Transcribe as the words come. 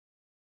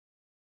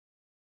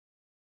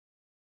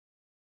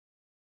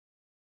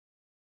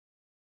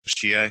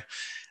FOSS4GUKO.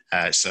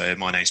 So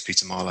my name's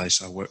Peter Marlow,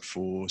 so I work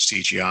for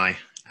CGI.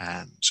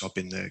 So I've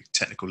been the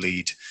technical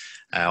lead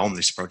on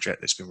this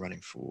project that's been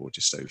running for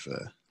just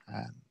over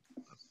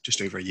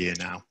a year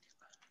now.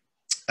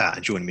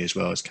 And joining me as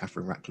well is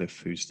Catherine Ratcliffe,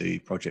 who's the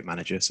project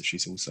manager. So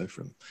she's also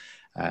from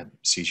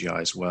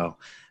CGI as well.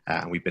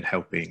 And we've been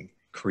helping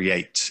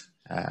create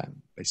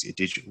basically a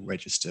digital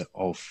register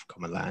of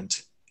common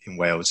land in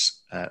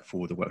Wales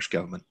for the Welsh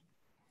Government.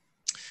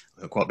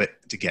 We've got quite a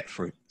bit to get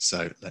through,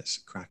 so let's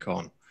crack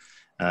on.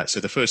 So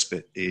the first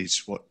bit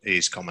is, what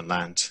is common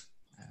land?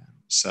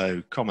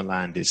 So common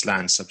land is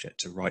land subject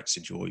to rights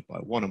enjoyed by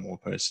one or more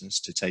persons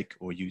to take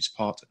or use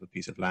part of a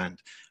piece of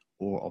land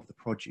or of the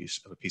produce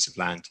of a piece of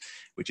land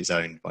which is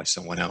owned by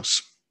someone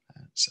else.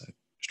 So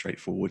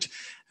straightforward.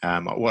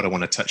 What I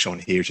want to touch on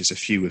here is just a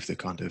few of the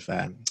kind of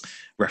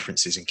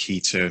references and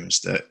key terms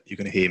that you're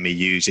going to hear me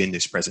use in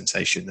this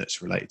presentation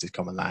that's related to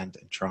common land,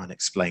 and try and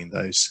explain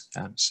those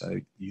so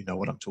you know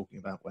what I'm talking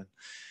about when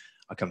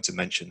I come to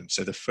mention them.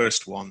 So the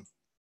first one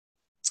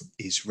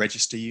is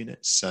register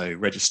unit. So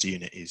register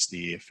unit is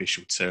the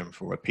official term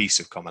for a piece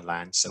of common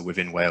land. So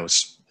within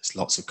Wales, there's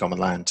lots of common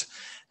land,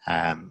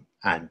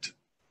 and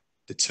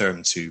the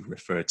term to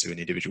refer to an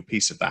individual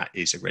piece of that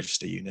is a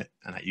register unit,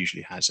 and that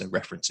usually has a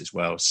reference as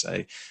well.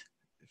 So,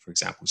 for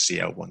example,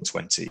 CL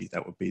 120,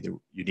 that would be the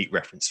unique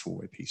reference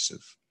for a piece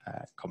of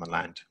common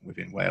land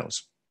within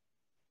Wales.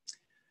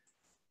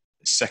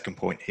 The second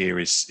point here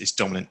is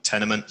dominant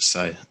tenement.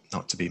 So,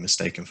 not to be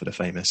mistaken for the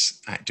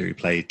famous actor who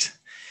played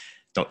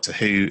Doctor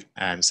Who.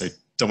 And so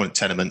dominant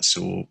tenements,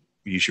 or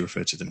we usually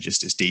refer to them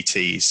just as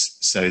DTs.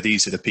 So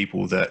these are the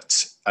people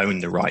that own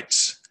the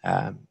rights.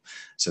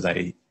 So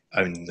they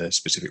own the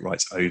specific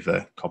rights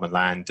over common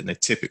land, and they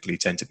typically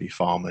tend to be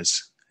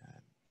farmers.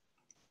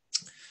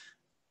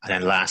 And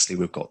then lastly,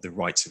 we've got the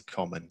rights of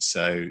common.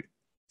 So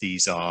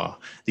these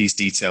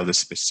detail the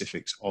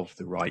specifics of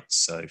the rights.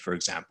 So for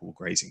example,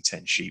 grazing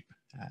 10 sheep.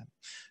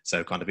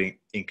 So kind of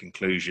in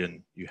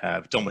conclusion, you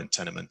have dominant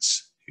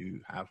tenements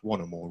who have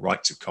one or more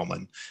rights of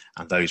common,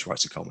 and those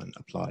rights of common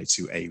apply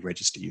to a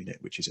register unit,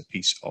 which is a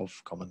piece of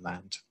common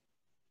land.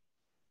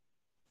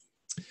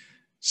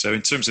 So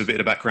in terms of a bit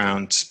of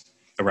background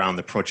around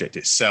the project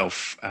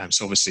itself,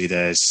 so obviously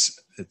there's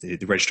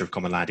the Register of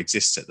Common Land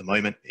exists at the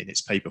moment in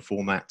its paper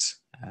format.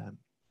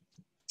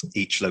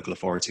 Each local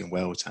authority in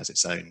Wales has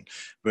its own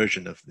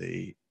version of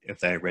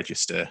their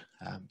register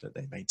that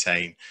they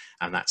maintain,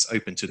 and that's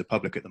open to the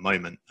public at the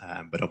moment.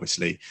 But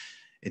obviously,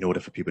 in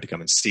order for people to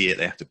come and see it,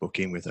 they have to book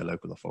in with their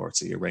local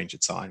authority, arrange a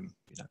time,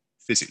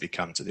 physically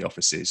come to the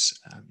offices,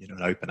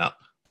 and open up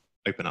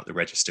the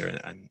register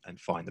and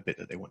find the bit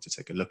that they want to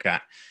take a look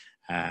at.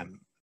 And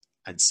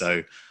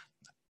so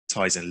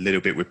ties in a little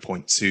bit with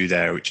point 2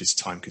 there, which is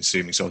time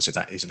consuming. So also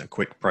that isn't a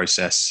quick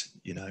process.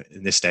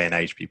 In this day and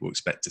age, people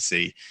expect to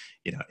see,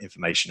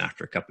 information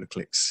after a couple of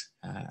clicks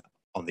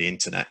on the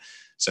internet.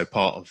 So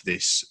part of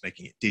this,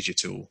 making it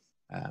digital,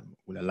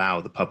 will allow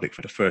the public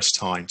for the first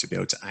time to be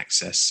able to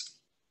access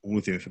all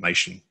of the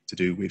information to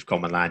do with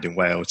common land in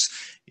Wales,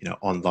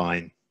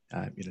 online,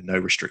 no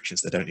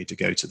restrictions. They don't need to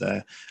go to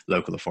their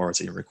local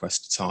authority and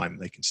request a time.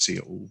 They can see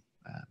it all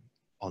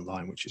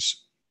online, which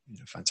is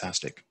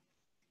fantastic.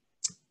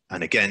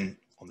 And again,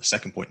 on the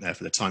second point there,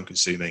 for the time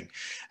consuming,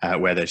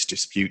 where there's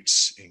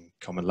disputes in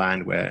common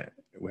land, where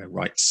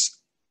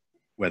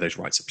those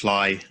rights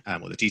apply,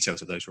 or the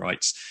details of those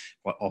rights,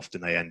 quite often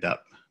they end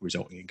up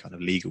resulting in kind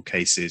of legal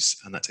cases,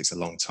 and that takes a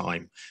long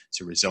time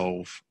to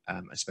resolve,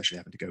 especially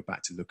having to go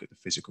back to look at the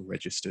physical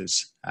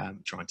registers,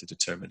 trying to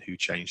determine who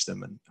changed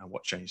them and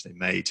what change they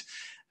made.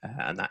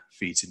 And that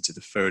feeds into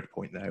the third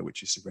point there,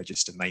 which is the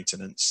register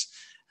maintenance.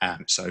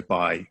 So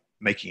by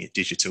making it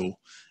digital,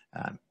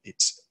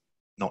 it's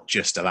not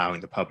just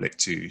allowing the public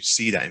to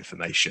see that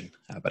information,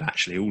 but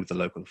actually all of the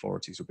local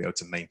authorities will be able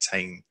to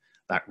maintain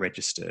that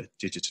register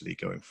digitally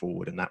going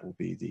forward, and that will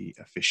be the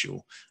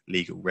official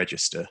legal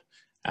register.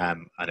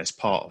 And as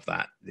part of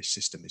that, this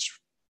system is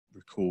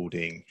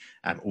recording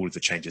all of the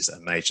changes that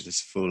are made. So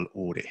there's full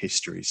audit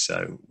history.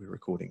 So we're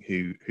recording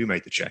who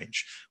made the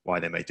change, why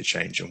they made the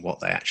change, and what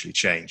they actually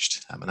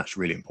changed. And that's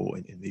really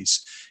important in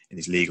these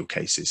legal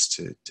cases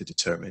to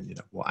determine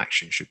what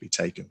action should be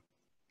taken.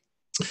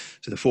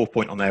 So the fourth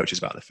point on there, which is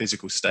about the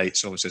physical state.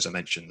 So obviously, as I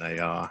mentioned, they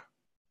are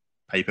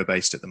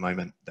paper-based at the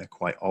moment. They're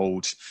quite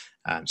old,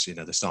 so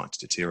they're starting to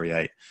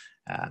deteriorate.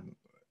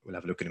 We'll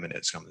have a look in a minute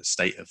at some of the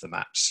state of the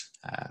maps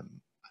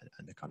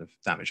and the kind of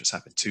damage that's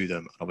happened to them.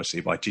 And obviously,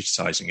 by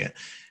digitizing it,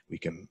 we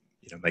can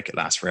make it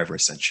last forever.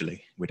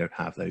 Essentially, we don't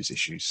have those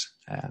issues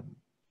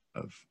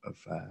of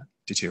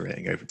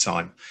deteriorating over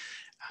time.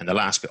 And the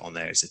last bit on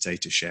there is the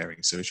data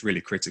sharing. So it's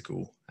really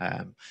critical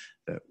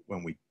that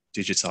when we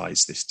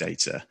digitize this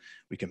data,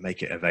 we can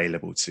make it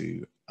available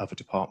to other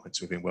departments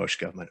within Welsh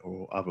Government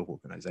or other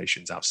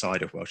organisations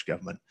outside of Welsh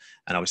Government.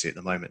 And obviously at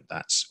the moment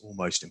that's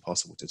almost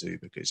impossible to do,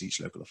 because each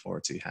local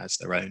authority has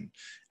their own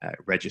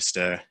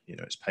register.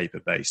 It's paper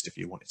based. If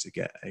you wanted to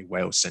get a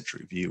Wales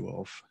centric view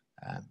of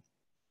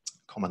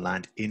common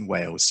land in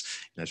Wales,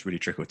 it's really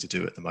tricky to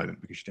do at the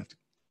moment, because you'd have to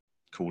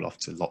call off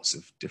to lots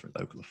of different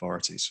local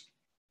authorities.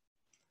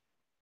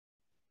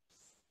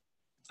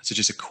 So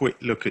just a quick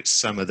look at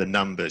some of the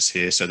numbers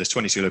here. So there's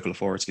 22 local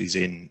authorities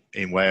in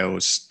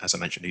Wales. As I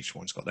mentioned, each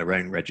one's got their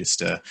own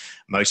register.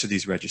 Most of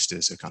these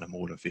registers are kind of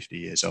more than 50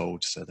 years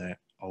old, so they're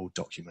old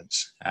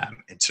documents.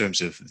 In terms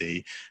of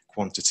the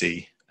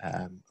quantity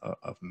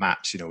of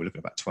maps, we're looking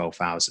at about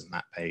 12,000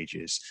 map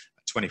pages,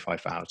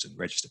 25,000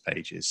 register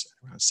pages,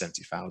 around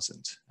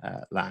 70,000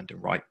 land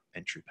and right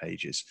entry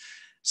pages.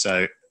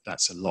 So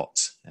that's a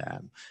lot.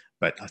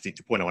 But I think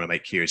the point I want to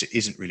make here is it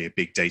isn't really a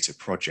big data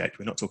project.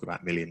 We're not talking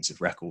about millions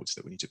of records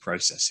that we need to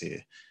process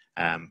here.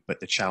 But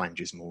the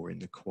challenge is more in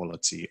the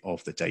quality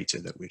of the data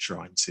that we're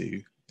trying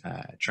to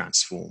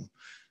transform.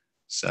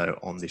 So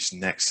on this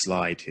next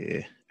slide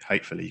here,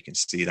 hopefully you can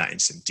see that in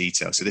some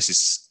detail. So this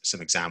is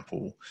some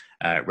example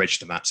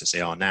register maps as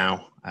they are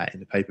now in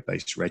the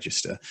paper-based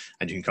register.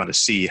 And you can kind of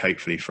see,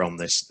 hopefully from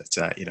this,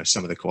 that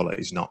some of the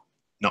quality is not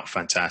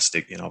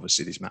fantastic.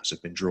 Obviously these maps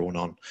have been drawn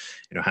on,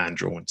 hand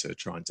drawn to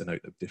try and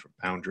denote the different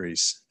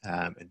boundaries,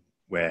 and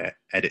where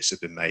edits have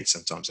been made,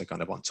 sometimes they're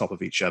kind of on top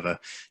of each other,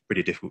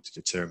 pretty difficult to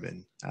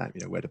determine,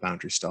 where the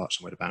boundary starts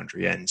and where the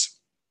boundary ends.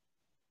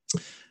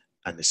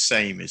 And the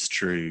same is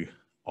true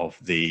of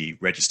the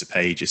register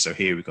pages. So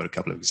here we've got a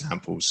couple of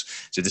examples.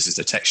 So this is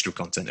the textual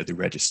content of the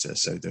register.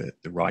 So the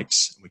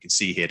rights, we can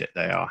see here that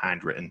they are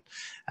handwritten.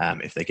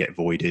 If they get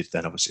voided,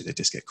 then obviously they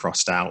just get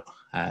crossed out.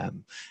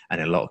 And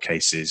in a lot of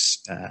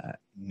cases,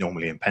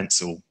 normally in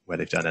pencil, where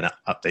they've done an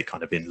update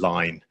kind of in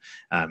line,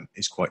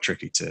 is quite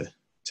tricky to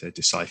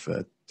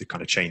decipher the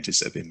kind of changes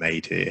that have been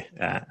made here.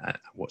 And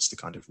what's the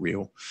kind of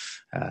real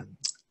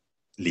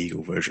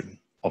legal version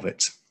of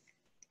it.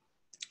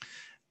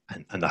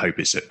 And the hope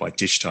is that by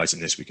digitizing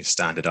this, we can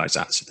standardize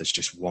that, so there's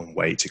just one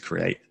way to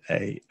create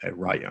a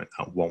right and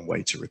one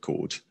way to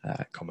record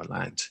common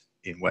land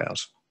in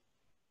Wales.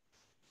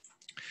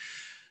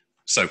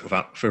 So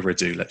without further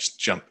ado, let's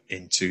jump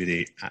into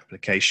the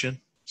application.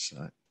 So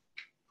I'll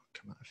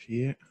come out of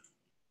here.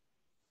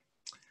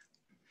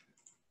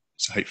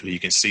 So hopefully you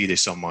can see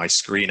this on my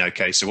screen.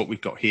 Okay, so what we've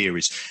got here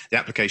is the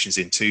application's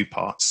in two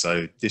parts.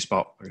 So this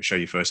part I'm going to show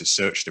you first is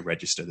search the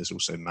register. There's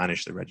also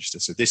manage the register.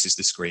 So this is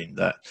the screen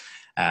that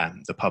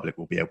the public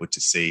will be able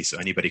to see. So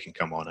anybody can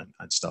come on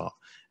and start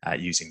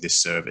using this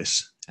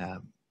service.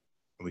 And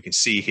we can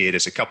see here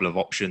there's a couple of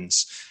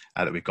options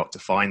that we've got to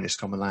find this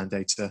common land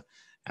data.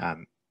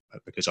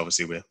 Because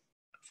obviously we're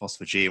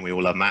FOSS4G and we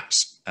all love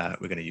maps,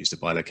 we're going to use the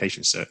by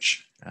location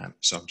search.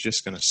 So I'm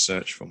just going to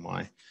search for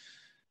my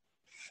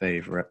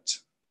favourite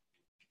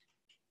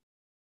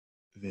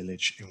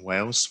village in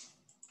Wales,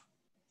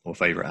 or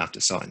favourite after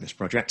starting this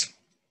project.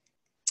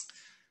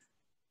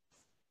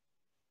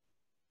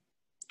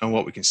 And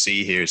what we can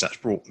see here is that's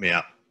brought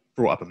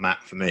up a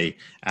map for me,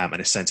 and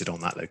it's centred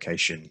on that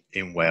location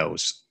in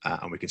Wales.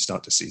 And we can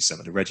start to see some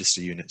of the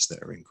register units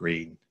that are in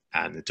green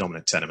and the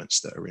dominant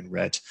tenements that are in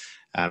red.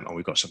 And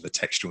we've got some of the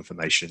textual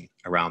information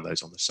around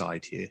those on the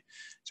side here.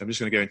 So I'm just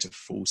going to go into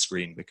full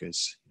screen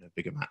because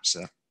bigger maps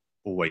are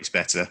always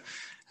better.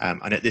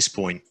 And at this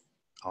point,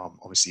 I'm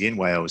obviously in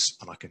Wales,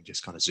 and I can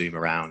just kind of zoom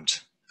around,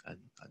 and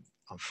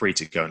I'm free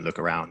to go and look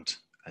around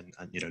and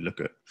look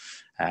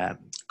at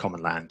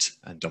common land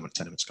and dominant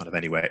tenements kind of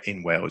anywhere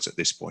in Wales at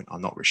this point.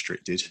 I'm not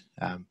restricted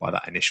by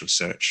that initial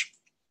search.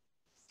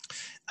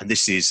 And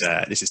this is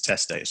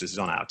test data. So this is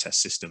on our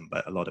test system,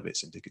 but a lot of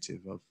it's indicative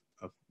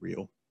of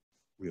real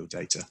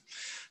data.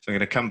 So I'm going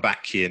to come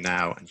back here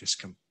now and just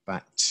come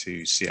back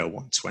to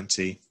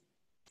CL120.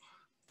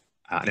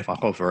 And if I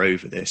hover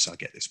over this, I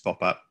get this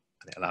pop up,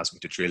 and it allows me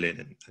to drill in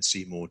and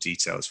see more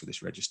details for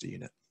this register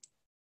unit.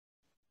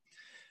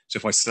 So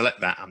if I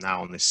select that, I'm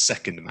now on this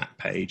second map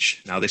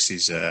page. Now this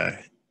is a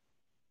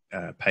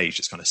page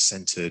that's kind of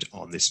centered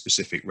on this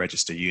specific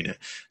register unit.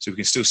 So we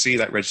can still see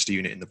that register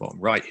unit in the bottom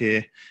right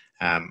here.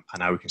 And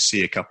now we can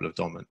see a couple of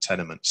dominant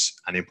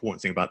tenements. And the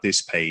important thing about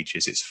this page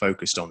is it's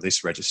focused on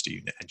this register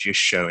unit and just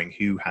showing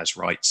who has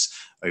rights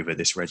over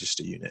this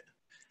register unit.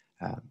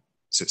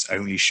 So it's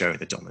only showing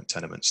the dominant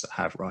tenements that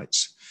have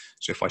rights.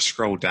 So if I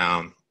scroll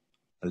down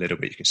a little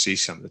bit, you can see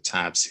some of the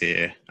tabs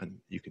here, and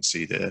you can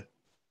see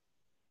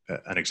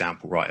an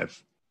example right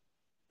of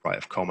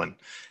common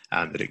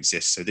that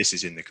exists. So this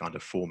is in the kind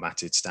of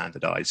formatted,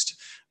 standardized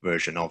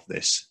version of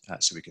this.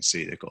 So we can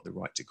see they've got the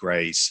right to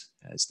graze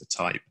as the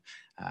type,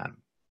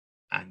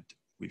 and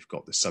we've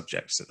got the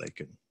subjects that they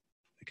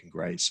can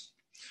graze.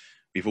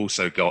 We've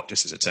also got,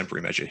 just as a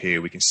temporary measure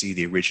here, we can see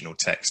the original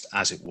text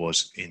as it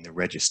was in the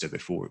register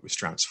before it was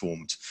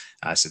transformed.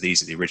 So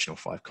these are the original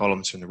 5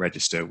 columns from the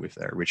register with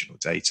their original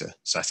data.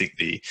 So I think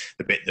the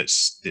bit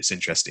that's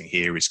interesting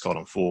here is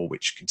column 4,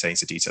 which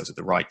contains the details of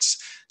the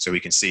rights. So we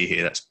can see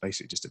here that's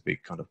basically just a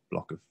big kind of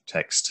block of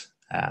text,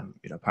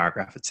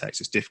 paragraph of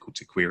text. It's difficult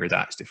to query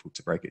that. It's difficult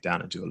to break it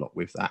down and do a lot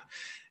with that.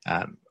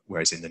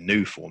 Whereas in the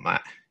new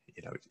format,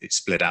 it's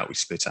split out. We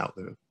split out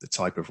the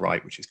type of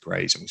right, which is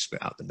graze, and we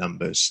split out the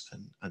numbers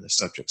and the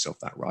subjects of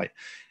that right,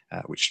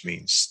 which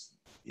means,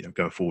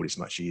 going forward, it's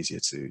much easier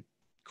to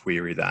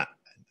query that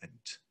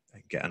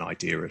and get an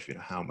idea of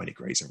how many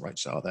grazing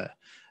rights are there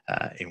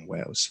in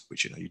Wales,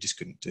 which you just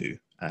couldn't do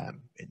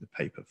in the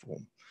paper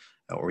form,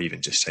 or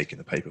even just taking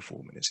the paper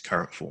form in its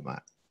current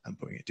format and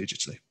putting it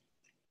digitally.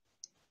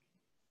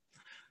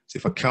 So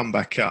if I come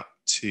back up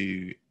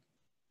to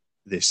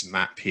this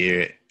map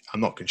here, I'm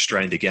not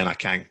constrained again. I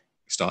can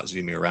start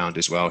zooming around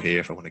as well here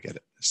if I want to get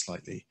it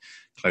slightly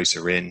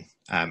closer in.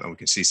 And we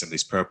can see some of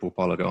these purple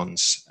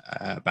polygons,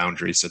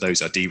 boundaries. So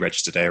those are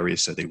deregistered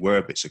areas. So they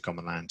were bits of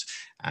common land,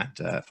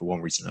 and for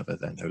one reason or another,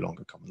 they're no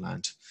longer common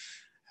land.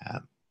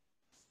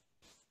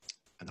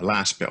 And the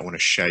last bit I want to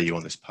show you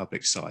on this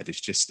public side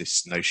is just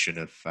this notion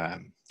of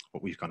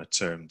what we've kind of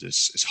termed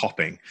as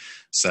hopping.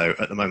 So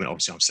at the moment,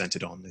 obviously, I'm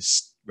centered on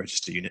this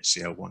register unit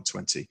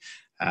CL120.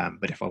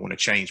 But if I want to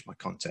change my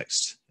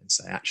context and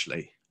say,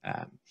 actually,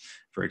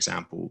 for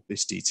example,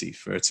 this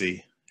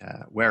DT30,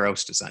 where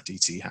else does that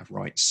DT have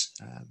rights?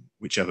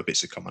 Which other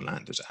bits of common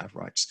land does it have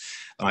rights?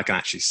 And I can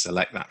actually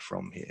select that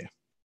from here.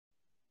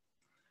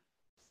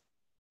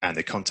 And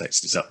the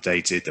context is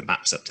updated, the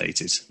map's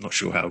updated. I'm not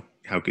sure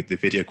how good the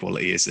video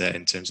quality is there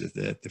in terms of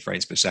the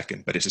frames per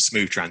second, but it's a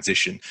smooth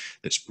transition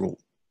that's brought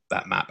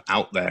that map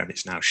out there, and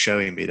it's now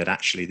showing me that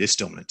actually this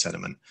dominant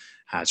tenement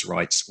has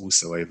rights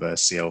also over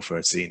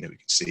CL13 that we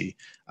can see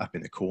up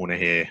in the corner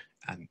here,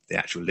 and the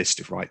actual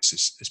list of rights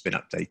has been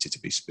updated to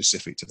be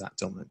specific to that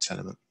dominant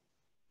tenement.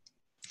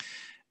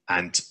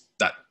 And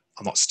that,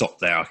 I'm not stopped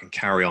there. I can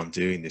carry on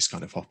doing this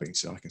kind of hopping.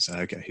 So I can say,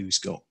 okay, who's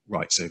got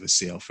rights over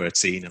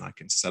CL13? And I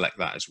can select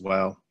that as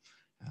well.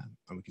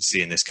 And we can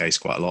see in this case,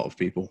 quite a lot of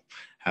people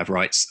have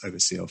rights over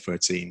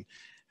CL13.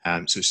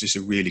 So it's just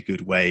a really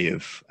good way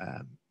of,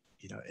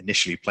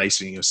 initially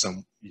placing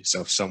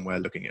yourself somewhere,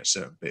 looking at a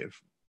certain bit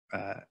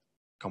of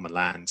common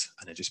land,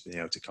 and then just being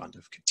able to kind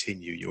of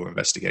continue your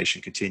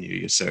investigation, continue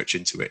your search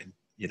into it,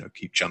 and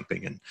keep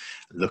jumping and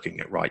looking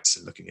at rights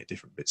and looking at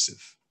different bits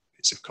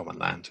of common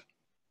land.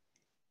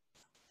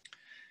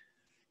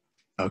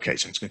 Okay,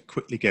 so I'm just going to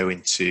quickly go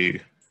into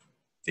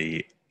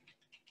the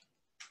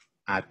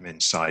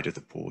admin side of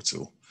the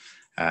portal.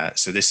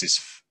 So this is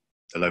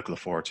the local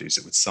authorities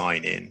that would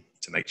sign in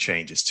to make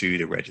changes to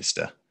the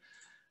register.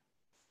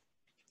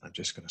 I'm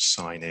just going to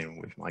sign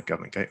in with my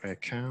Government Gateway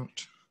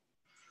account.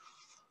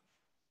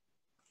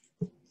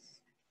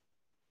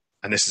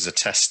 And this is a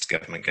test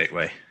Government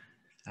Gateway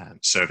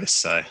service,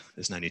 so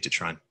there's no need to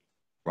try and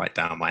write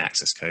down my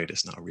access code.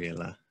 It's not a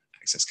real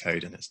access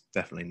code, and it's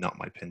definitely not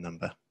my PIN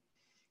number.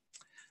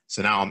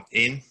 So now I'm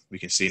in. We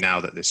can see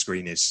now that the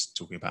screen is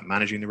talking about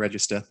managing the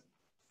register.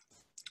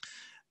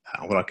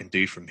 What I can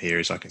do from here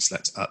is I can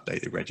select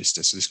update the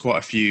register. So there's quite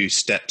a few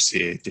steps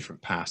here,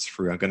 different paths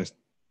through. I'm going to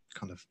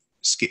kind of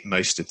skip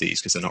most of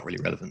these because they're not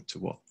really relevant to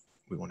what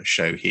we want to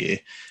show here,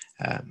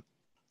 and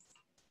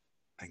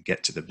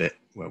get to the bit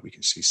where we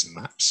can see some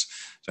maps.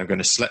 So I'm going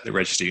to select the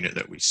register unit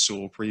that we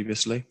saw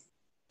previously, and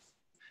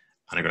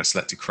I'm going to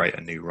select to create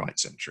a new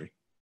rights entry.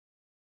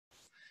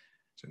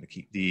 So I'm going to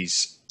keep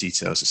these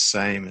details the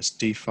same as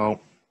default,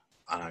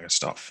 and I'm going to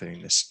start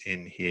filling this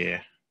in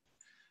here.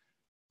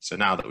 So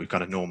now that we've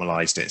kind of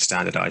normalized it,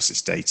 standardized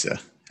this data,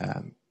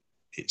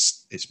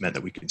 it's meant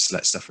that we can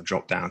select stuff from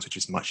drop downs, which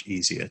is much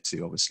easier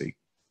to obviously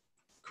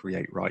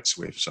create rights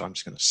with. So I'm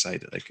just going to say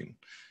that they can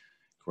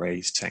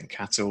graze 10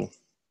 cattle.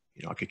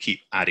 I could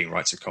keep adding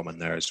rights of common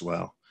there as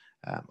well.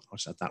 I'll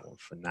just add that one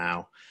for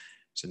now.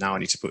 So now I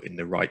need to put in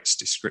the rights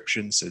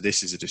description. So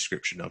this is a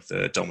description of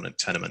the dominant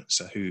tenement.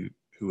 So who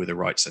are the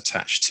rights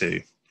attached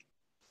to?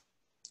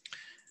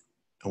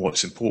 And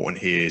what's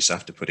important here is I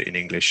have to put it in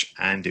English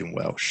and in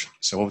Welsh.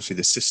 So obviously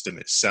the system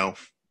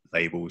itself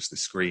labels the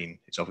screen.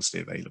 It's obviously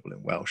available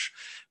in Welsh,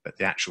 but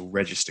the actual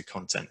register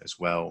content as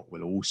well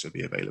will also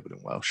be available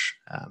in Welsh.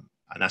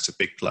 And that's a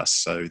big plus.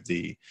 So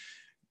the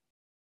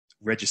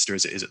register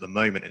as it is at the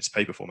moment in its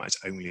paper format is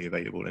only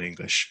available in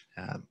English,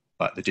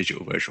 but the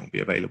digital version will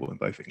be available in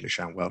both English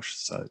and Welsh.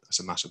 So that's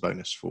a massive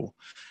bonus for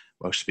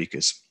Welsh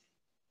speakers.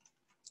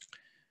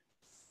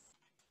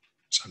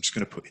 So I'm just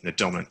going to put in the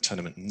dominant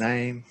tenement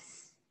name,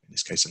 in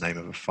this case, the name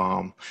of a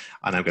farm,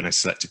 and I'm going to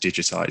select to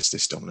digitize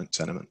this dominant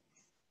tenement.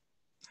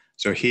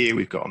 So here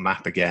we've got a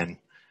map again,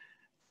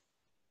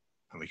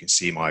 and we can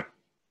see my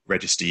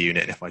register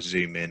unit. And if I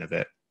zoom in a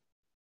bit,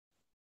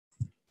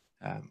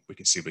 we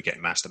can see we're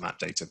getting master map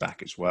data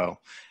back as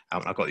well.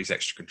 I've got these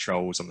extra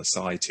controls on the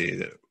side here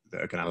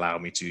that are going to allow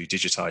me to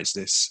digitize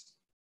this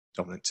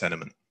dominant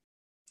tenement.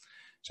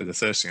 So the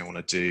first thing I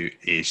want to do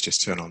is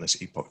just turn on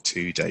this Epoch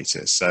 2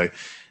 data. So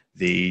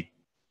the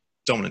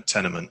dominant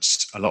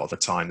tenements, a lot of the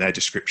time, their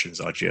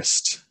descriptions are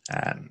just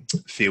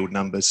field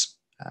numbers.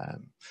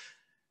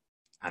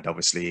 And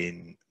obviously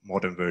in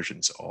modern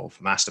versions of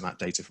master map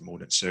data from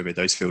Ordnance Survey,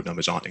 those field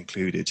numbers aren't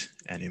included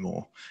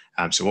anymore.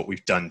 So what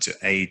we've done to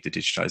aid the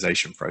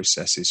digitization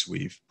process is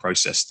we've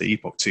processed the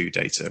Epoch 2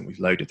 data and we've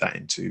loaded that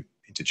into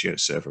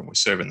GeoServer, and we're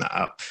serving that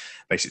up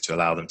basically to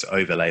allow them to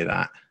overlay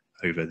that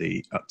over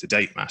the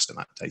up-to-date master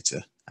map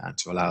data and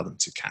to allow them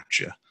to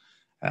capture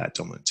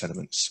dominant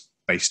tenements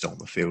based on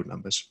the field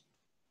numbers.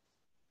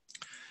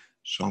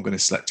 So I'm going to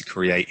select to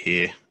create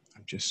here.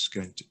 I'm just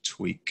going to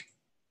tweak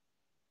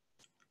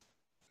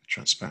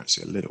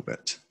transparency a little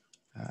bit.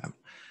 I'm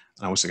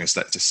also going to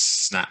select a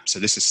snap. So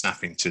this is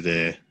snapping to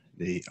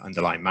the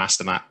underlying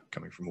master map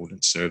coming from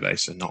Ordnance Survey,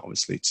 so not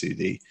obviously to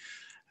the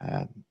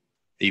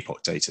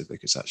epoch data,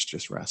 because that's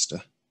just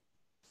raster.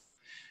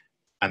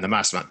 And the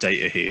master map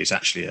data here is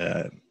actually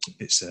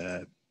it's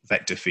a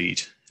vector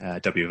feed,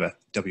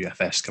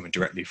 WFS, coming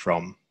directly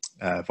from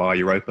via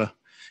Europa,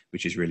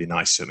 which is really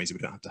nice. So it means we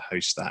don't have to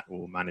host that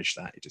or manage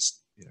that. It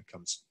just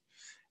comes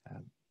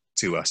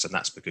to us, and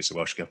that's because the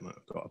Welsh Government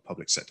have got a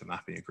public sector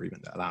mapping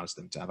agreement that allows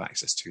them to have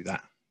access to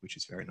that, which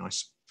is very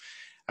nice.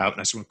 And I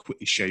just want to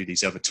quickly show you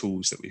these other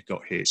tools that we've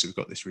got here. So we've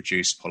got this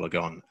reduce,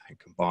 polygon, and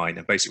combine.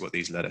 And basically what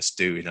these let us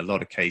do, in a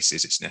lot of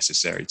cases, it's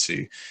necessary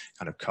to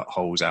kind of cut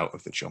holes out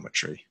of the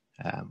geometry.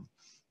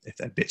 If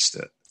they're bits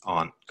that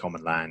aren't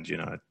common land,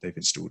 they've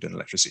installed an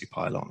electricity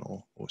pylon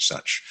or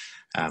such.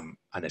 And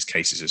there's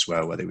cases as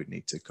well where they would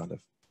need to kind of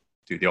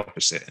do the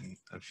opposite and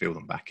fill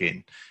them back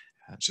in.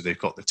 So they've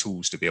got the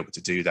tools to be able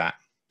to do that.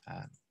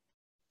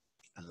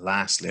 And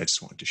lastly, I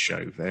just wanted to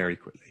show very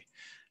quickly,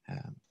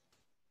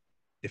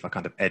 if I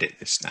kind of edit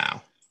this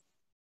now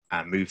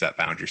and move that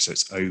boundary so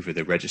it's over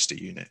the register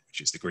unit,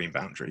 which is the green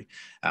boundary,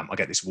 I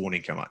get this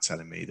warning come up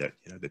telling me that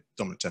the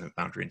dominant tenant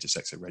boundary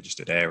intersects a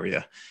registered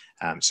area.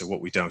 So what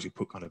we've done is we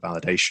put kind of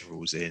validation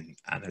rules in,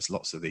 and there's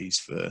lots of these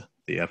for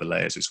the other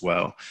layers as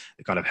well.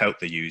 They kind of help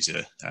the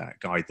user,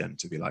 guide them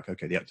to be like,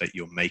 okay, the update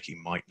you're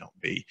making might not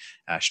be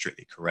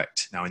strictly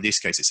correct. Now, in this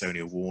case, it's only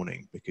a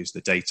warning because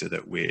the data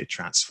that we're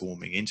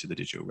transforming into the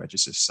digital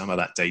registers, some of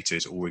that data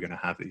is already going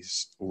to have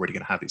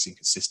these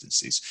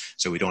inconsistencies.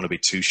 So we don't want to be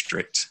too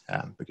strict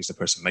because the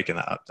person making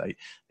that update,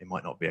 they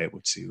might not be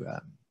able to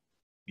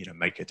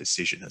make a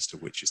decision as to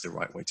which is the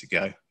right way to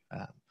go.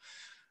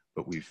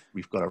 But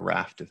we've got a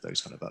raft of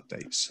those kind of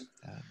updates,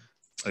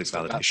 those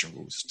validation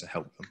rules to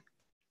help them.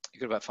 You've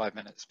got about 5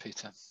 minutes,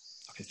 Peter.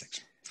 Okay, thanks.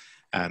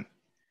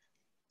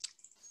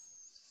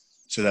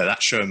 So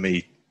that's showing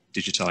me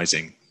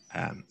digitizing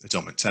the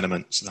dominant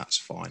tenement, so that's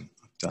fine.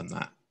 I've done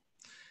that.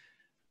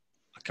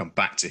 I come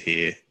back to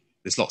here.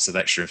 There's lots of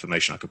extra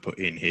information I could put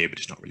in here, but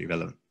it's not really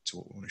relevant to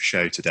what we want to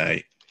show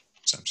today.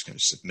 So I'm just going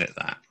to submit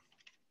that.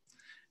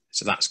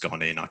 So that's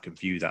gone in. I can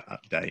view that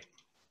update.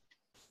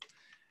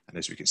 And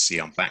as we can see,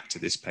 I'm back to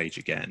this page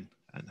again,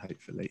 and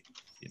hopefully,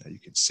 you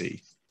can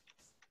see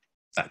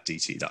that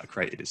DT that I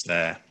created is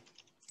there,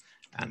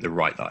 and the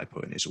right that I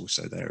put in is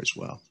also there as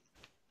well.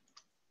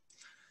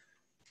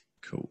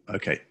 Cool.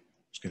 Okay,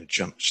 just going to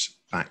jump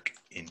back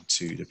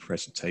into the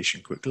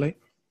presentation quickly.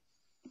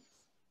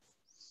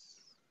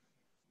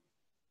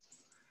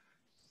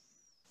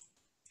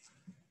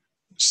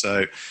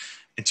 So,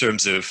 in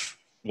terms of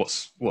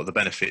what are the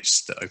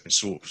benefits that open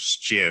source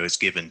geo has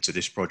given to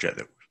this project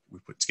that we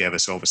put together.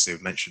 So obviously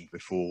we've mentioned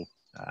before,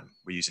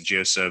 we're using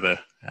GeoServer.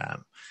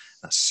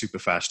 That's super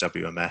fast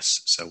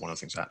WMS. So one of the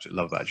things I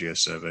absolutely love about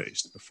GeoServer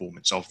is the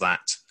performance of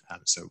that.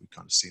 So we've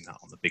kind of seen that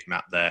on the big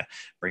map there,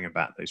 bringing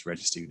back those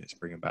register units,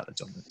 bringing back the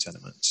dominant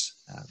tenements,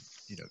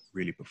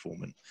 really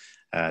performant.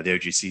 The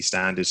OGC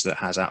standards that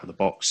has out of the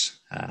box.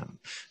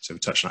 So we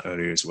touched on that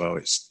earlier as well.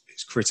 It's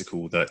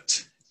critical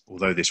that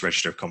although this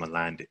register of common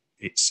land,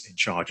 it's in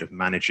charge of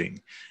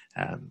managing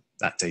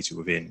that data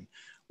within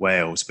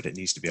Wales, but it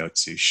needs to be able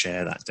to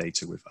share that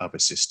data with other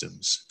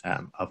systems,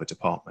 other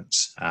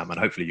departments. And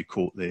hopefully you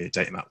caught the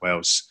Data Map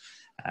Wales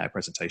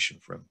presentation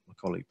from my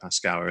colleague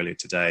Pascal earlier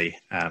today.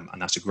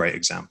 And that's a great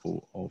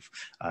example of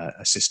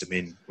a system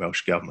in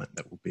Welsh Government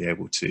that will be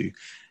able to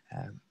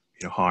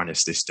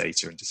harness this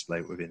data and display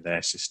it within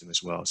their system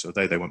as well. So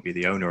although they won't be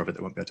the owner of it,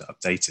 they won't be able to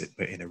update it,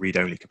 but in a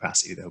read-only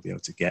capacity, they'll be able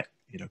to get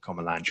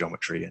common land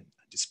geometry and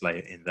display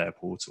it in their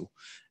portal,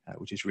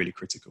 which is really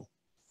critical.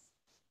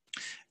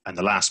 And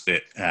the last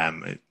bit, a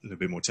little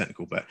bit more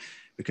technical, but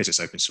because it's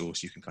open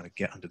source, you can kind of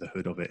get under the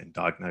hood of it and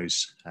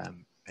diagnose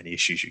any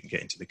issues. You can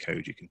get into the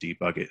code, you can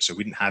debug it. So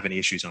we didn't have any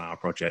issues on our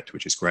project,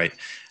 which is great.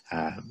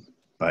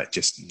 But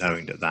just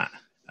knowing that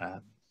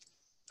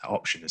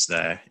option is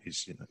there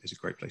is a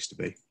great place to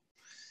be.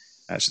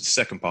 So the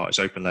second part is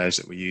open layers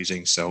that we're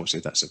using. So obviously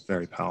that's a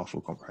very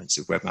powerful,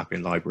 comprehensive web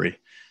mapping library.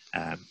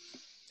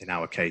 In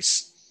our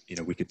case,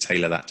 we could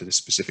tailor that to the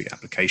specific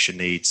application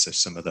needs. So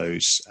some of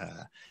those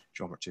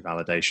geometry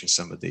validation,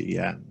 some of the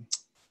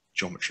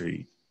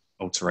geometry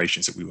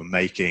alterations that we were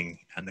making,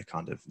 and the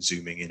kind of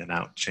zooming in and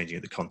out,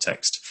 changing the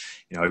context,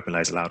 open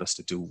layers allowed us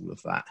to do all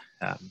of that,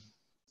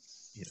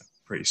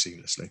 pretty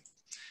seamlessly.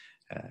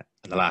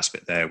 And the last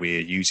bit there,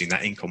 we're using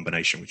that in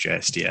combination with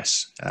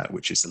JSDS,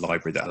 which is the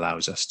library that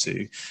allows us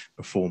to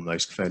perform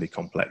those fairly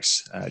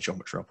complex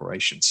geometry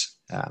operations,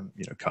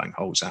 cutting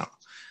holes out.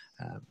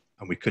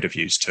 And we could have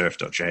used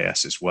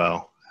turf.js as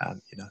well.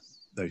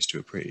 Those two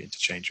are pretty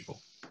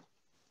interchangeable.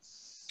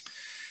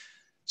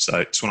 So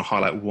I just want to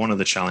highlight one of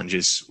the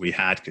challenges we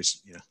had,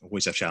 because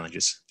always have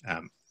challenges.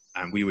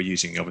 And we were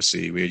using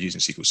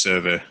SQL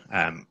Server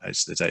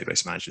as the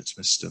database management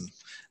system.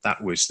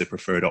 That was the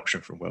preferred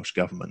option from Welsh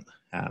Government,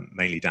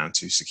 mainly down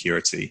to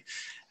security.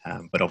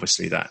 But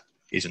obviously that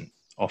isn't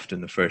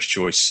often the first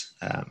choice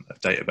of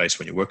database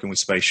when you're working with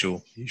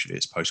spatial. Usually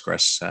it's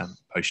Postgres,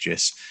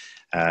 PostGIS.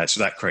 So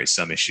that creates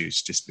some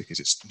issues just because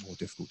it's more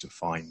difficult to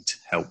find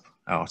help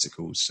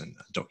articles and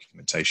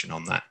documentation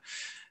on that.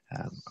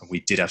 And we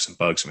did have some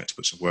bugs, and we had to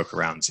put some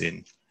workarounds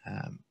in,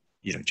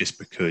 just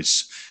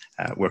because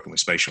working with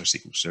spatial and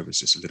SQL Server is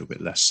just a little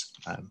bit less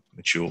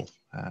mature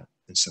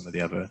than some of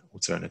the other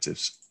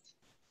alternatives.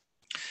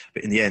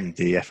 But in the end,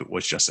 the effort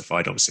was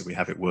justified. Obviously, we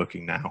have it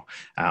working now.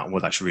 And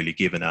what that's really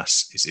given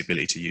us is the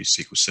ability to use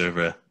SQL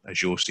Server,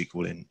 Azure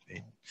SQL in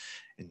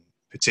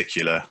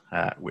particular,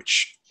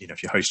 which,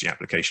 if you're hosting your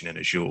application in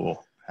Azure,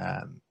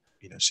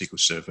 SQL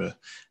Server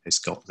has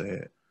got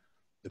the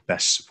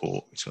best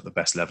support. It's got the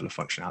best level of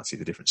functionality,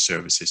 the different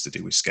services to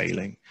do with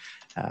scaling,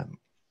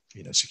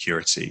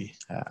 security,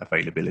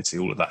 availability,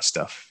 all of that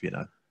stuff.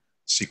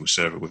 SQL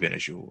Server within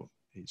Azure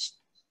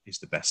is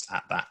the best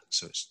at that.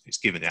 So it's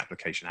given the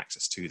application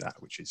access to that,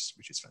 which is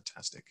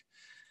fantastic.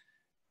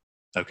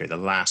 Okay, the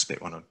last bit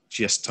I want to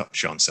just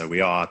touch on. So we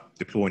are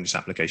deploying this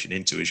application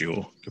into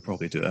Azure. Could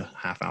probably do a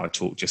half-hour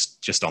talk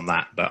just on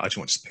that, but I just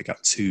want to pick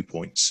up 2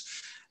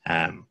 points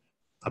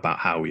about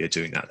how we are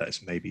doing that. That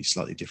is maybe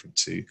slightly different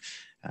to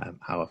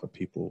how other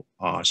people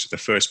are. So the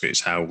first bit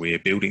is how we're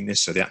building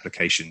this. So the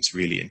application's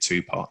really in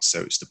 2 parts.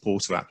 So it's the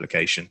portal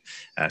application.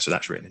 So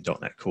that's written in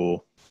 .NET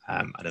Core.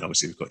 And then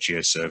obviously we've got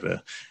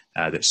GeoServer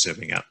that's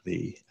serving up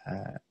the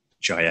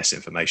GIS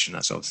information.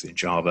 That's obviously in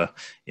Java,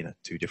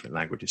 2 different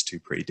languages, 2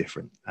 pretty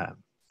different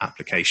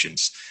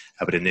applications.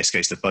 But in this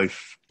case, they're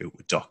both built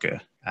with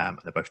Docker, and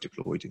they're both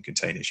deployed in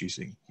containers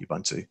using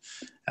Ubuntu.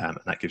 And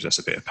that gives us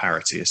a bit of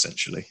parity,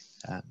 essentially,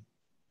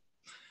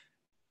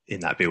 in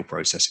that build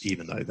process,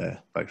 even though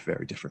they're both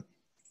very different.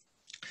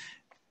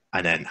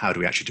 And then how do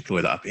we actually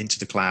deploy that up into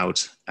the cloud?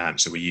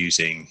 So we're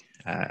using,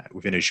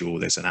 within Azure,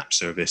 there's an app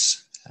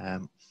service,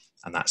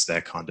 and that's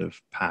their kind of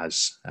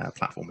PaaS,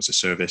 platform as a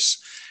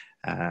service.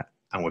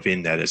 And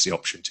within there's the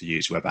option to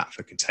use web app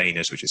for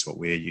containers, which is what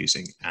we're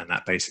using. And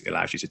that basically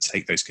allows you to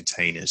take those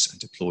containers and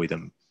deploy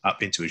them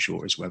up into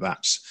Azure as web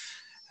apps.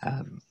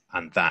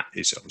 And that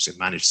is obviously a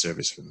managed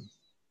service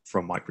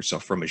from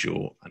Microsoft, from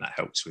Azure, and that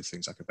helps with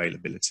things like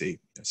availability,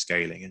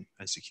 scaling,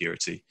 and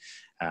security.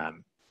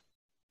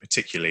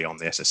 Particularly on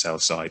the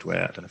SSL side,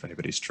 where I don't know if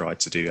anybody's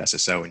tried to do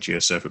SSL in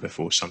GeoServer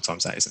before.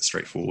 Sometimes that isn't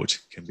straightforward;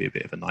 can be a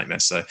bit of a nightmare.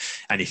 So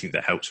anything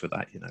that helps with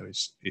that,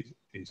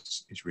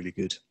 is really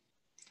good.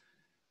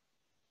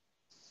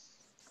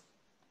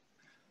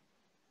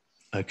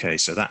 Okay,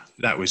 so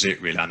that was it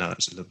really. I know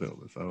it's a little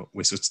bit of a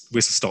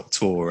whistle-stop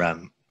tour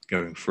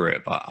going through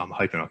it, but I'm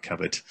hoping I've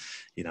covered,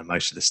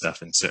 most of the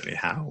stuff, and certainly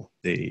how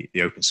the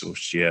open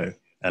source Geo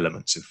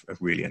elements have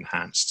really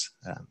enhanced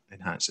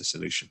the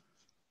solution.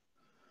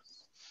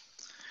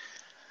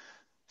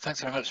 Thanks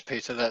very much,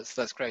 Peter.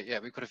 That's great. Yeah,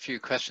 we've got a few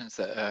questions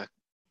that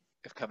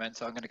have come in,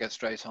 so I'm going to get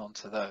straight on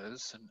to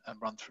those and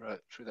run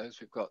through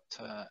those. We've got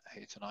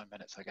 8 or 9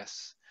 minutes, I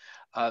guess.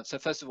 So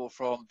first of all,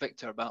 from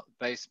Victor about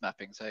base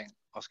mapping,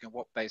 asking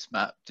what base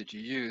map did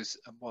you use,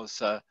 and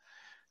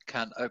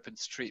can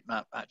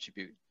OpenStreetMap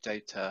attribute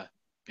data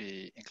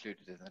be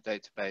included in the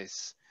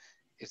database?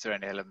 Is there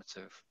any element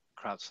of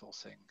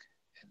crowdsourcing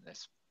in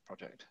this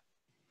project?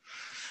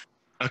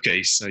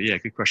 Okay, so yeah,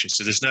 good question.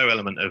 So there's no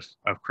element of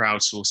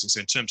crowdsourcing. So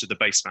in terms of the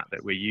base map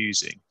that we're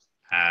using,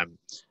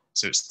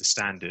 so it's the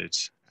standard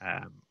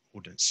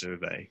Ordnance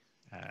Survey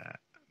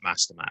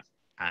master map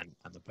and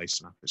the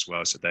base map as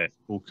well. So that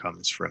all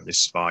comes from this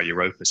SPA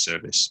Europa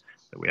service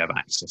that we have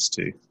access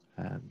to.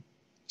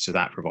 So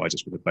that provides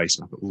us with a base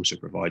map. It also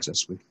provides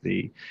us with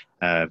the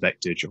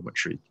vector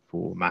geometry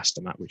for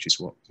master map, which is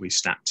what we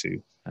snap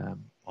to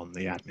on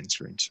the admin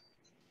screens.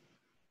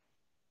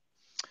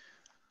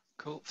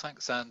 Cool,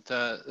 thanks. And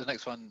the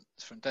next one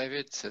is from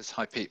David. It says,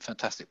 hi Pete,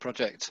 fantastic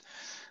project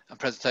and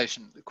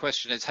presentation. The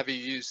question is, have you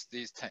used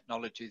these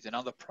technologies in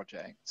other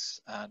projects?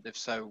 And if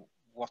so,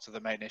 what are the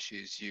main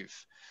issues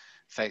you've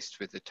faced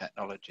with the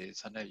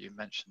technologies? I know you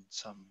mentioned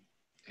some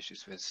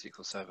issues with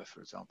SQL Server, for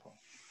example.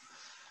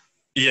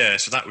 Yeah,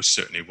 so that was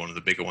certainly one of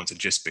the bigger ones, and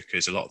just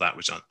because a lot of that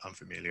was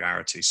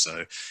unfamiliarity.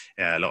 So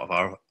yeah, a lot of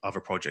our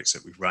other projects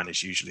that we've run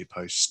is usually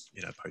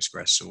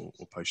Postgres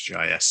or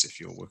PostGIS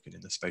if you're working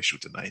in the spatial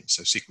domain.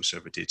 So SQL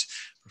Server did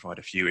provide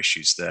a few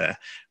issues there.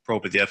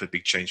 Probably the other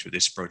big change with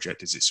this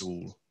project is it's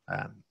all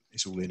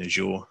in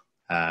Azure,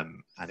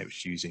 and it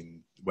was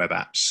using web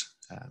apps.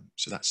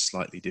 So that's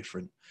slightly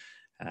different,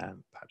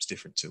 perhaps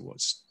different to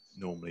what's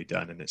normally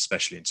done, and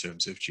especially in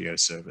terms of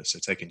GeoServer. So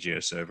taking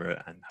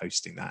GeoServer and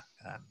hosting that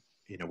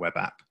in a web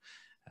app,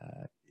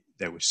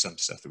 there was some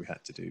stuff that we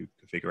had to do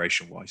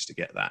configuration wise to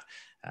get that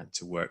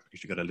to work,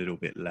 because you've got a little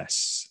bit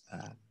less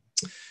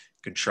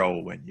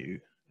control when you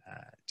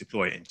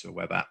deploy it into a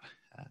web app.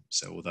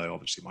 So although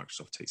obviously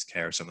Microsoft takes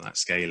care of some of that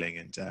scaling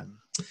and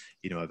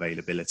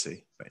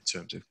availability, but in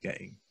terms of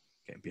getting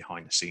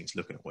behind the scenes,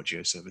 looking at what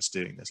GeoServer is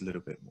doing, there's a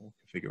little bit more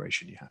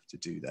configuration you have to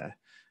do there.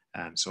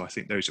 So I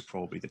think those are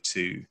probably the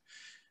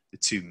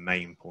two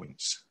main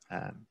points,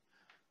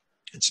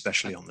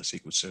 especially on the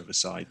SQL Server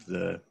side,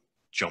 the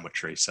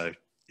geometry. So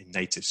in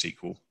native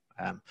SQL,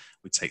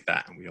 we take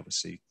that and we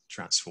obviously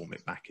transform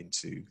it back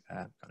into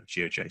kind of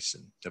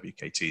GeoJSON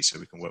WKT, so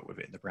we can work with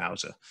it in the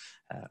browser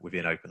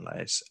within open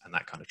layers, and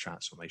that kind of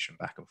transformation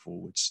back and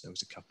forwards. There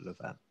was a couple of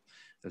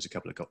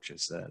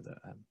gotchas there that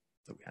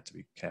we had to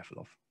be careful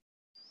of.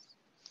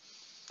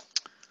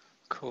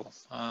 Cool.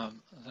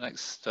 The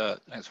next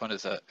one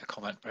is a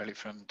comment really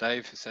from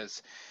Dave, who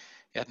says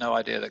he had no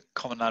idea that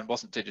Common Land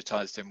wasn't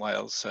digitised in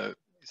Wales. So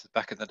he says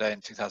back in the day in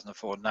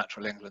 2004,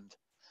 Natural England,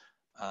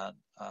 and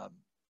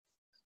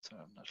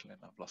sorry,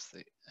 I've lost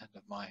the end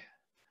of my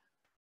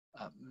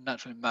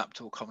naturally mapped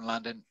all Common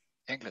Land in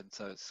England.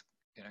 So it's,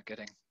 you know,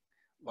 getting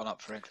one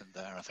up for England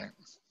there, I think.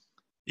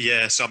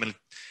 Yeah. So I mean,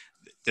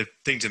 the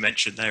thing to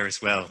mention there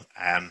as well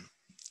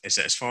is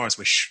that as far as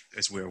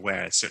we're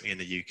aware, certainly in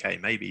the UK,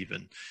 maybe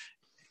even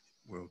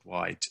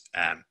worldwide,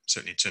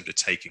 certainly in terms of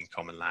taking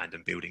Common Land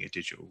and building a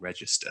digital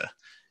register,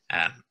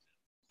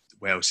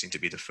 Wales seem to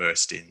be the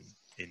first in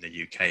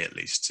the UK at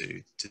least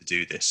to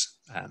do this.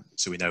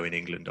 So we know in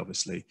England,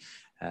 obviously,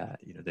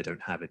 you know, they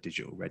don't have a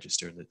digital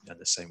register, and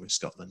the same with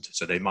Scotland.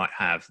 So they might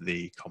have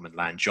the Common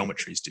Land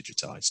geometries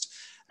digitised,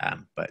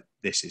 but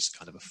this is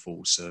kind of a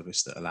full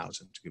service that allows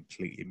them to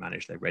completely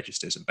manage their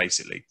registers and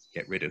basically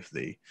get rid of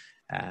the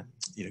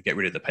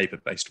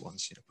paper-based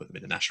ones, you know, put them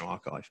in the National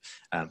Archive,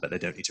 but they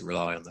don't need to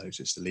rely on those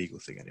as the legal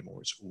thing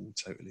anymore. It's all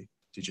totally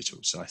digital.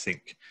 So I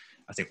think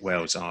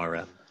Wales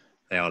are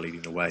they are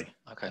leading the way.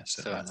 Okay,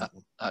 so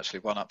actually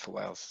one up for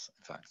Wales,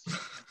 in fact.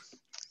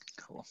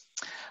 Cool.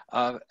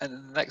 And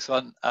the next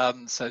one,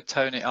 so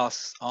Tony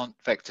asks, aren't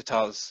vector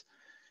tiles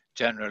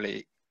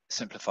generally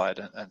simplified,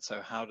 and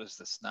so how does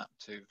the snap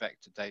to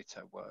vector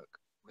data work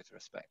with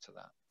respect to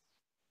that?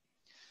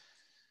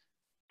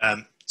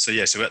 So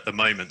at the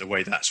moment, the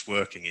way that's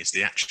working is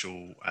the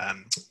actual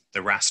the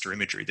raster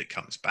imagery that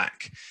comes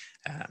back,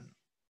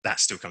 that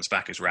still comes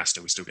back as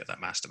raster. We still get that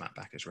master map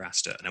back as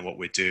raster. And then what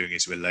we're doing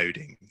is we're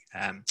loading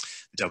the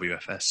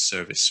WFS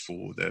service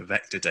for the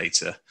vector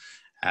data,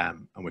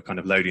 and we're kind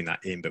of loading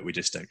that in, but we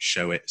just don't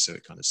show it. So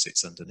it kind of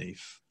sits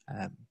underneath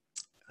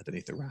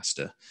the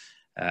raster.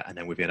 And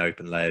then within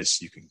open layers,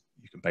 you can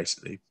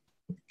basically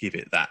give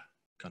it that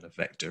kind of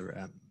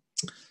vector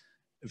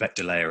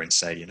layer and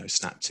say, you know,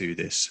 snap to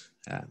this.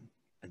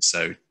 And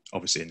so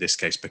obviously in this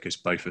case, because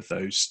both of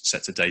those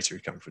sets of data are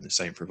coming from the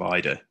same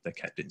provider, they're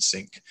kept in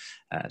sync.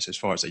 So as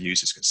far as the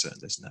user is concerned,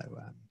 there's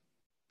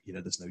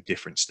no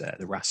difference there.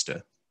 The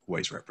raster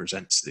always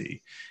represents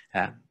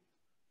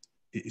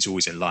it's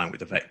always in line with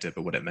the vector,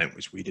 but what it meant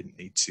was we didn't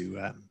need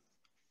to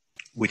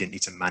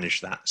manage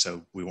that.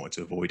 So we wanted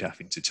to avoid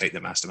having to take the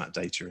master map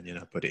data and, you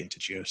know, put it into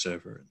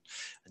GeoServer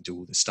and do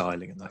all the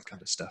styling and that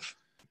kind of stuff,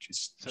 which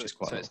is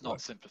quite. So it's not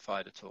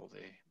simplified at all,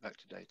 the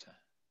vector data?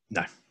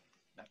 No.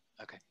 No.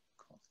 Okay.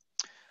 Cool.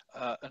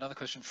 Another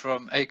question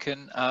from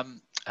Aiken.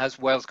 Has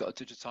Wales got a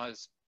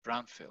digitized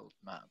brownfield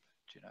map?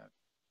 Do you know?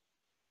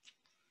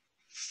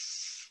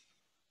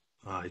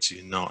 I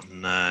do not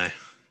know.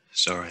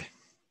 Sorry.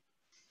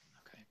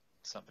 Okay.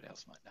 Somebody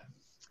else might know.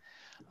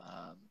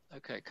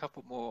 Okay, a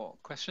couple more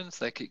questions.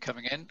 They keep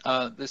coming in.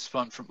 This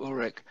one from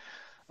Ulrich.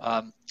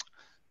 Not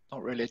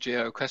really a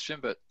geo question,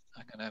 but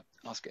I'm going to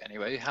ask it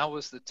anyway. How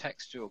was the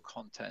textual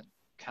content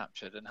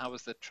captured, and how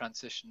was the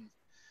transition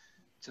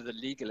to the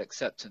legal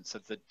acceptance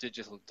of the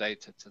digital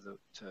data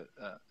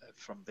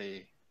from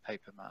the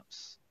paper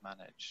maps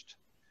managed?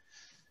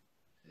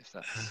 If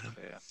that's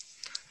clear.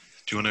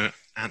 Do you want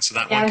to answer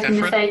that one, Catherine? I was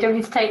going to say, do you want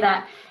me to take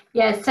that?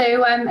 Yeah,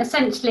 so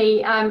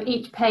essentially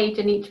each page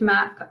and each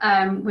map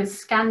was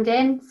scanned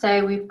in.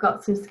 So we've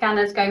got some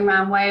scanners going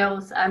around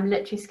Wales,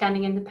 literally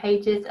scanning in the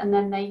pages, and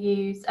then they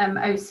use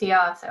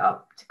OCR, so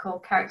optical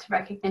character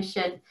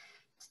recognition,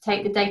 to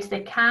take the data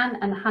they can,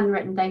 and the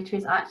handwritten data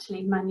is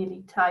actually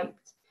manually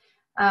typed.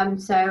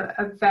 So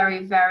a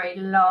very, very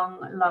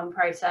long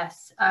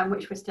process,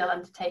 which we're still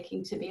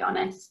undertaking, to be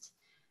honest.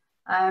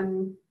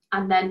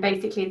 And then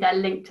basically they're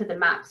linked to the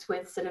maps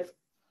with sort of,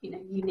 you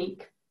know,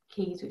 unique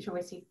keys, which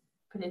obviously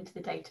put into the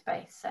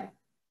database. So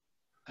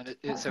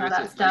that's how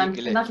that's done.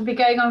 And that'll be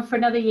going on for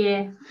another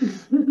year.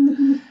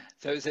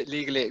 So is it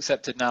legally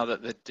accepted now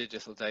that the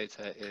digital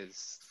data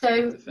is?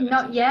 So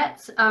not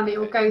yet. It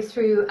will go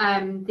through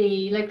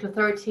the local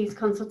authorities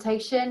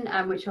consultation,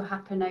 which will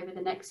happen over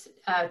the next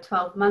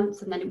 12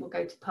 months, and then it will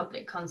go to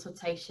public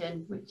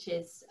consultation, which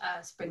is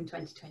spring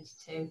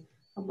 2022.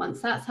 And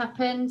once that's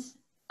happened,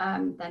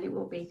 then it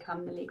will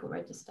become the legal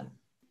register.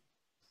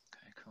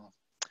 Okay, cool.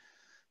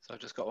 So I've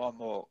just got one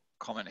more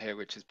comment here,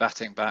 which is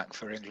batting back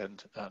for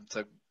England.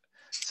 So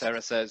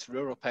Sarah says,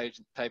 Rural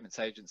Payments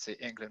Agency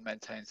England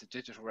maintains a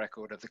digital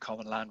record of the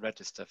Common Land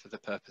Register for the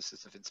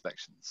purposes of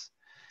inspections,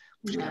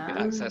 which can be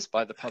accessed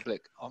by the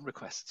public on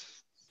request.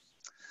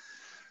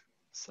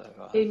 So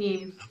who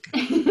knew?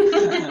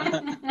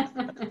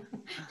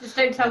 Just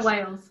don't tell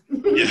Wales.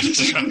 Yeah,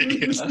 that's right.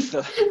 Yes.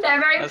 They're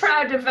very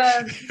proud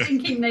of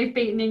thinking they've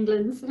beaten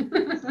England.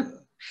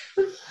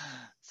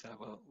 So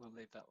we'll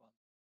leave that one.